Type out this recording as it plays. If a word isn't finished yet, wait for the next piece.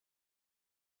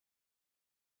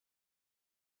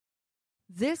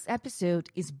This episode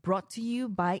is brought to you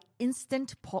by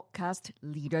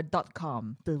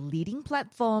InstantPodcastLeader.com, the leading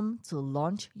platform to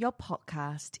launch your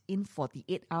podcast in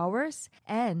 48 hours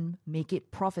and make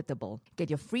it profitable. Get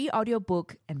your free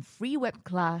audiobook and free web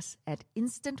class at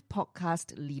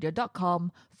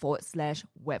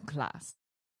InstantPodcastLeader.com/web class.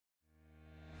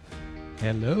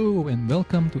 Hello and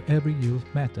welcome to Every Youth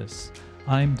Matters.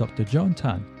 I'm Dr. John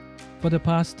Tan. For the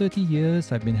past 30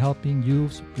 years, I've been helping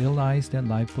youths realize their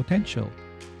life potential.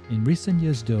 In recent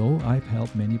years, though, I've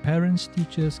helped many parents,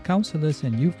 teachers, counselors,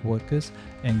 and youth workers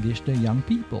engage their young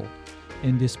people.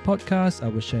 In this podcast, I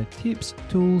will share tips,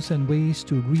 tools, and ways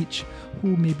to reach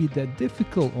who may be that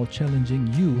difficult or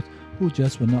challenging youth who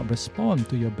just will not respond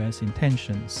to your best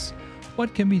intentions.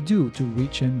 What can we do to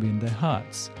reach and win their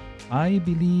hearts? I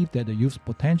believe that the youth's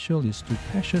potential is too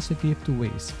precious a gift to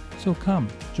waste. So come,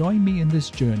 join me in this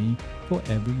journey for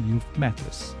Every Youth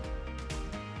Matters.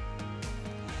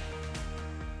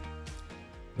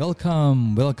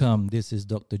 Welcome. This is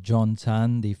Dr. John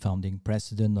Tan, the founding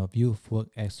president of Youth Work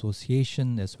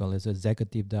Association, as well as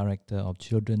executive director of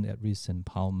Children at Risk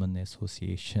Empowerment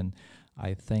Association.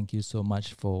 I thank you so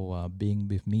much for being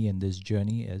with me in this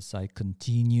journey as I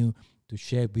continue to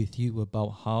share with you about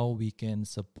how we can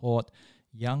support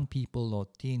young people or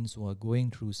teens who are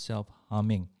going through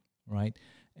self-harming, right?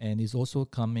 And it's also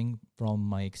coming from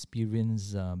my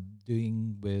experience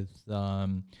doing with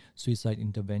suicide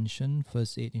intervention,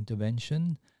 first aid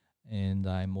intervention, and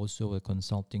I'm also a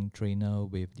consulting trainer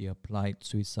with the Applied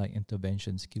Suicide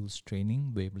Intervention Skills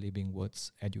Training with Living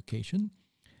Words Education.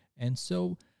 And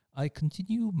so I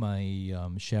continue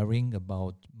my sharing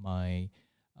about my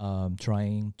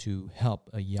trying to help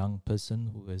a young person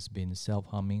who has been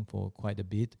self-harming for quite a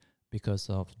bit because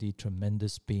of the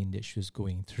tremendous pain that she's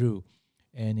going through.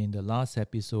 And in the last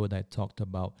episode, I talked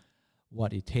about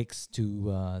what it takes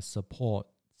to support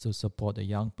a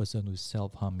young person who's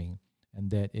self-harming,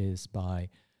 and that is by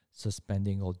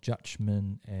suspending all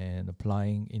judgment and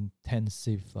applying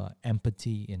intensive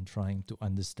empathy in trying to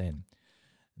understand.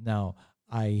 Now,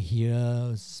 I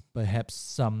hear perhaps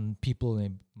some people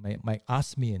might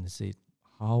ask me and say,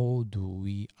 how do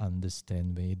we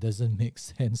understand when it doesn't make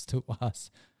sense to us?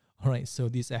 All right, so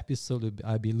this episode,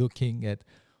 I'll be looking at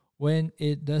when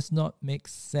it does not make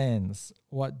sense,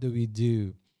 what do we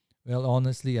do? Well,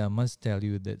 honestly, I must tell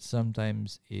you that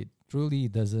sometimes it truly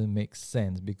doesn't make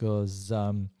sense because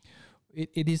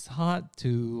it is hard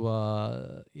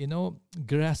to,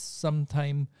 grasp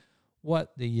sometimes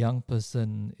what the young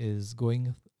person is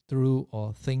going through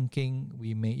or thinking.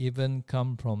 We may even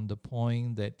come from the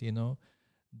point that,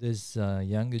 this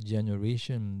younger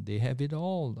generation, they have it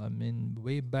all. I mean,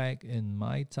 way back in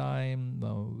my time,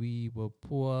 we were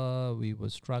poor, we were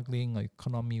struggling, our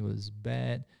economy was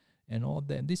bad, and all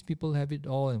that. And these people have it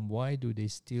all, and why do they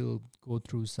still go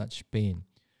through such pain?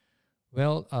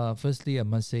 Well, firstly, I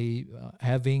must say,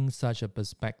 having such a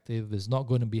perspective is not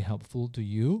going to be helpful to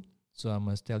you. So I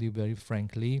must tell you very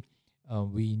frankly,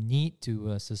 we need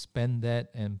to suspend that,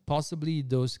 and possibly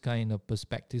those kind of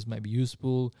perspectives might be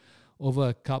useful over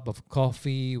a cup of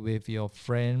coffee with your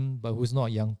friend, but who's not a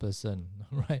young person,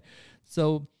 right?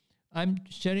 So I'm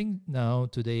sharing now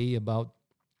today about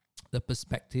the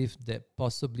perspective that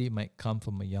possibly might come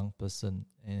from a young person.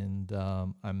 And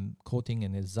I'm quoting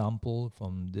an example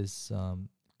from this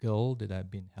girl that I've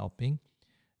been helping.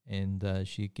 And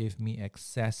she gave me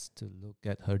access to look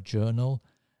at her journal.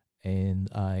 And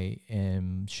I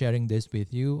am sharing this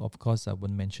with you. Of course, I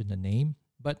won't mention the name,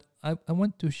 but I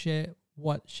want to share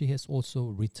what she has also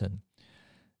written.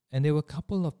 And there were a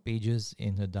couple of pages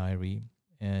in her diary,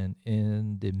 and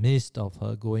in the midst of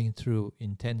her going through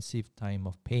intensive time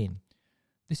of pain,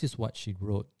 this is what she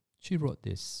wrote. She wrote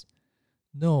this: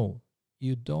 "No,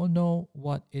 you don't know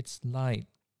what it's like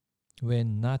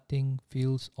when nothing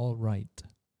feels all right.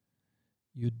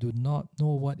 You do not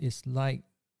know what it's like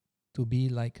to be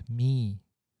like me,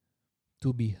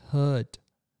 to be hurt,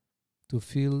 to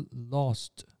feel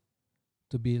lost,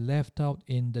 to be left out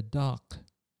in the dark,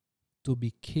 to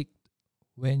be kicked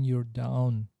when you're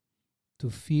down, to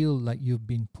feel like you've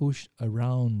been pushed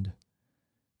around,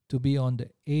 to be on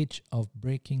the edge of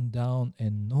breaking down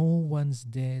and no one's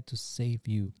there to save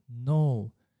you.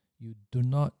 No, you do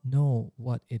not know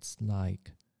what it's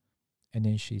like." And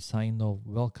then she signed off,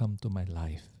 "Welcome to my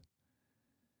life."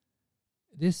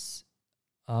 These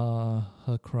are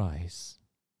her cries.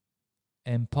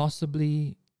 And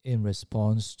possibly in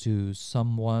response to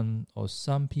someone or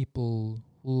some people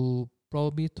who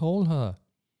probably told her,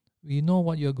 "We know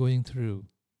what you're going through."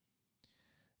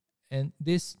 And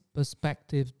this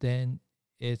perspective then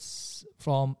It's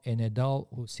from an adult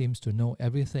who seems to know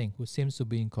everything, who seems to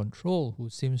be in control, who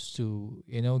seems to,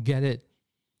 get it.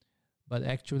 But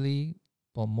actually,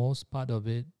 for most part of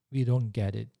it, we don't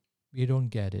get it. We don't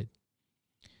get it.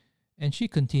 And she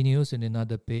continues in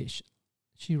another page.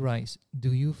 She writes,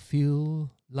 "Do you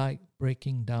feel like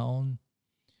breaking down?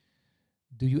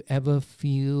 Do you ever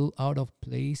feel out of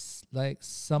place, like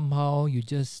somehow you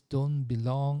just don't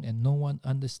belong and no one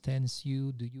understands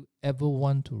you? Do you ever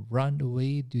want to run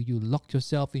away? Do you lock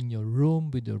yourself in your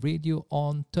room with the radio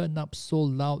on, turn up so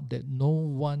loud that no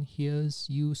one hears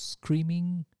you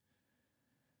screaming?"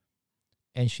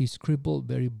 And she scribbled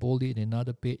very boldly in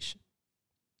another page.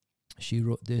 She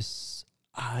wrote this: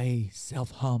 "I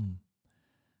self-harm.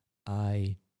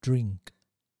 I drink.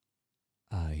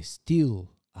 I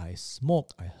steal. I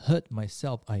smoke. I hurt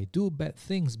myself. I do bad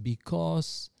things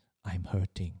because I'm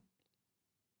hurting.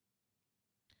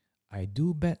 I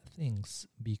do bad things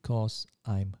because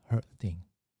I'm hurting."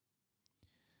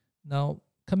 Now,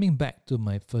 coming back to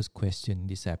my first question in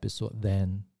this episode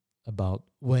then, about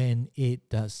when it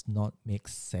does not make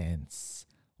sense,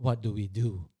 what do we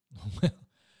do? Well,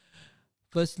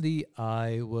 firstly,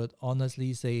 I would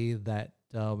honestly say that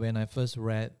when I first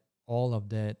read all of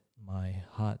that, my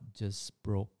heart just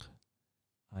broke.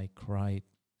 I cried,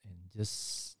 and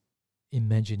just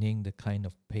imagining the kind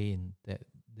of pain that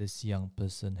this young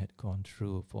person had gone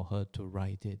through for her to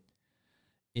write it.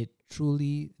 It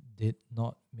truly did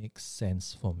not make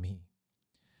sense for me.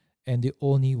 And the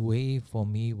only way for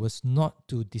me was not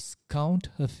to discount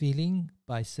her feeling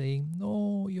by saying,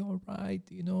 "No, you're right,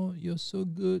 you're so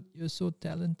good, you're so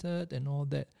talented," and all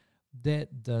that.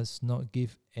 That does not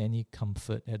give any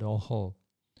comfort at all.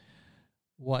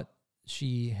 What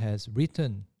she has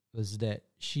written was that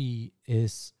she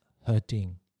is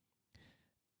hurting.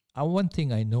 One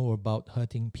thing I know about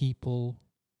hurting people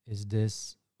is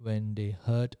this: when they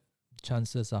hurt,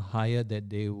 chances are higher that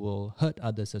they will hurt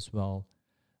others as well.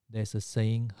 There's a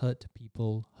saying, hurt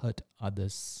people, hurt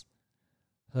others.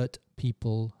 Hurt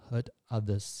people, hurt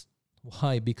others.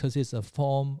 Why? Because it's a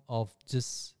form of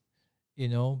just,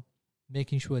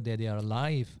 making sure that they are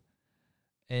alive.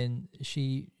 And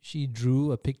she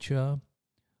drew a picture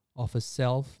of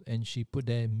herself, and she put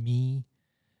there "me,"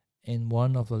 and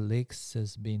one of her legs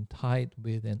has been tied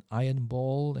with an iron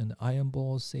ball, and the iron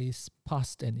ball says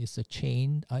 "past," and it's a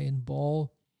chained iron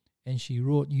ball. And she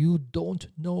wrote, "You don't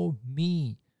know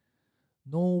me.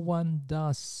 No one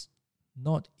does,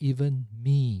 not even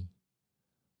me."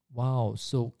 Wow.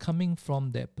 So coming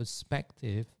from that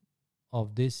perspective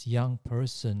of this young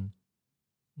person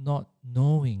not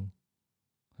knowing,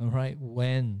 all right,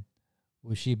 when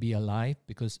will she be alive,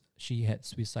 because she had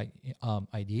suicide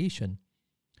ideation,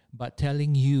 but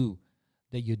telling you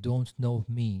that you don't know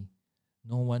me,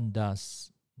 no one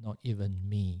does, not even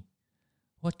me.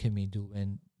 What can we do?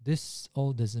 And this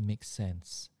all doesn't make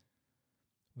sense.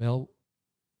 Well,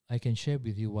 I can share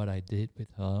with you what I did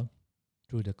with her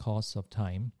through the course of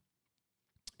time,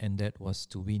 and that was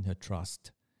to win her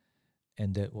trust,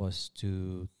 and that was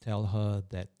to tell her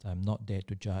that I'm not there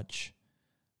to judge,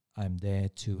 I'm there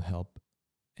to help,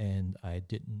 and I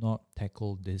did not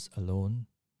tackle this alone.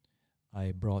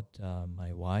 I brought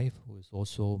my wife, who is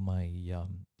also my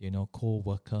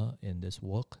co-worker in this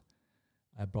work.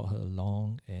 I brought her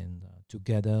along, and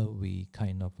together we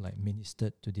kind of like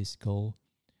ministered to this girl,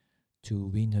 to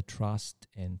win her trust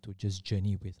and to just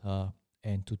journey with her,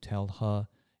 and to tell her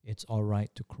it's all right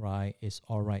to cry, it's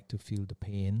all right to feel the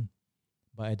pain,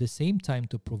 but at the same time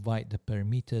to provide the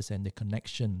parameters and the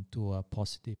connection to a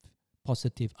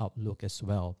positive outlook as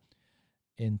well,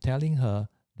 in telling her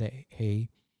that, hey,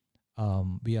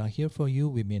 we are here for you.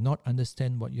 We may not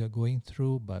understand what you're going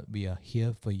through, but we are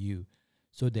here for you,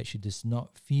 so that she does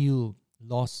not feel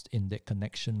lost in that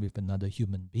connection with another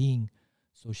human being.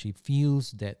 So she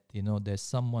feels that, there's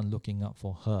someone looking out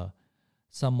for her,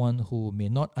 someone who may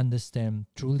not understand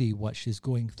truly what she's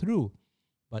going through,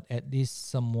 but at least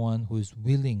someone who is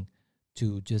willing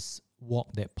to just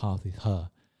walk that path with her.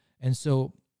 And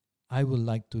so I would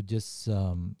like to just,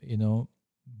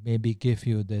 maybe give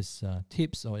you this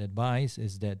tips or advice,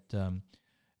 is that,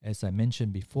 as I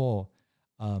mentioned before,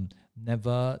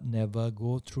 never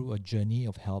go through a journey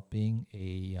of helping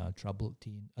a troubled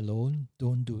teen alone.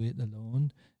 Don't do it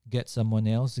alone. Get someone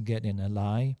else, get an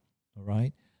ally, all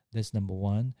right? That's number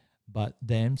one. But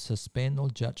then suspend all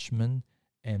judgment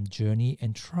and journey,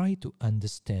 and try to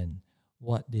understand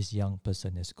what this young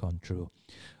person has gone through.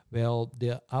 Well,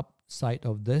 the upside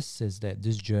of this is that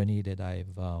this journey that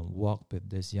I've walked with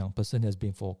this young person has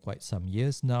been for quite some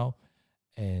years now,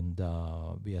 and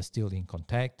we are still in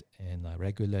contact, and I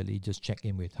regularly just check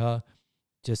in with her.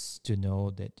 just to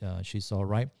know that she's all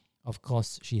right. Of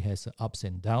course, she has ups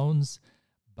and downs,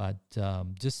 but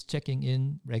just checking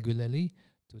in regularly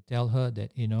to tell her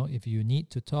that, if you need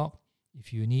to talk,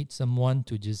 if you need someone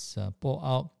to just pour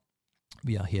out,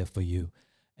 we are here for you.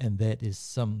 And that is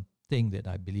something that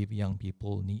I believe young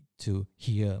people need to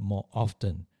hear more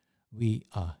often. We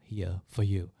are here for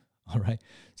you. All right.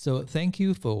 So thank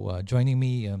you for joining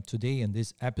me today in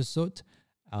this episode.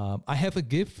 I have a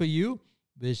gift for you,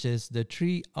 which is the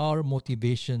 3R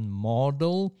motivation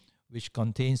model, which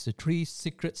contains the 3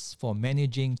 secrets for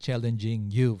managing challenging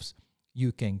youths.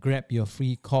 You can grab your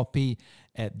free copy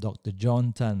at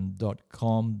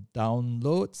drjohntan.com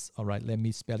downloads. All right, let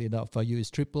me spell it out for you.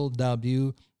 It's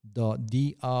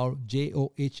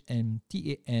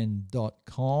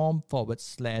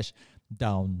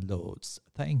www.drjohntan.com/downloads.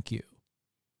 Thank you.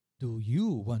 Do you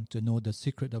want to know the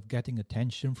secret of getting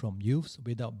attention from youths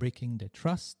without breaking their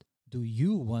trust? Do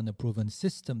you want a proven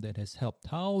system that has helped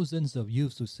thousands of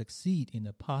youths to succeed in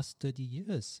the past 30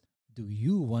 years? Do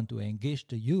you want to engage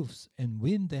the youths and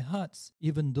win their hearts,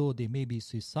 even though they may be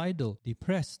suicidal,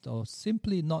 depressed, or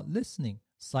simply not listening?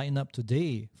 Sign up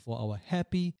today for our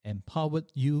Happy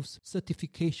Empowered Youths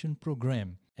Certification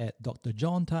Program at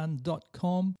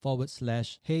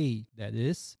drjohntan.com/hey. That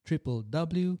is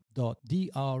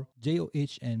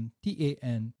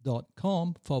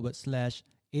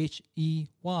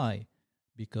www.drjohntan.com/HEY,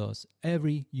 because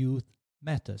every youth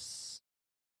matters.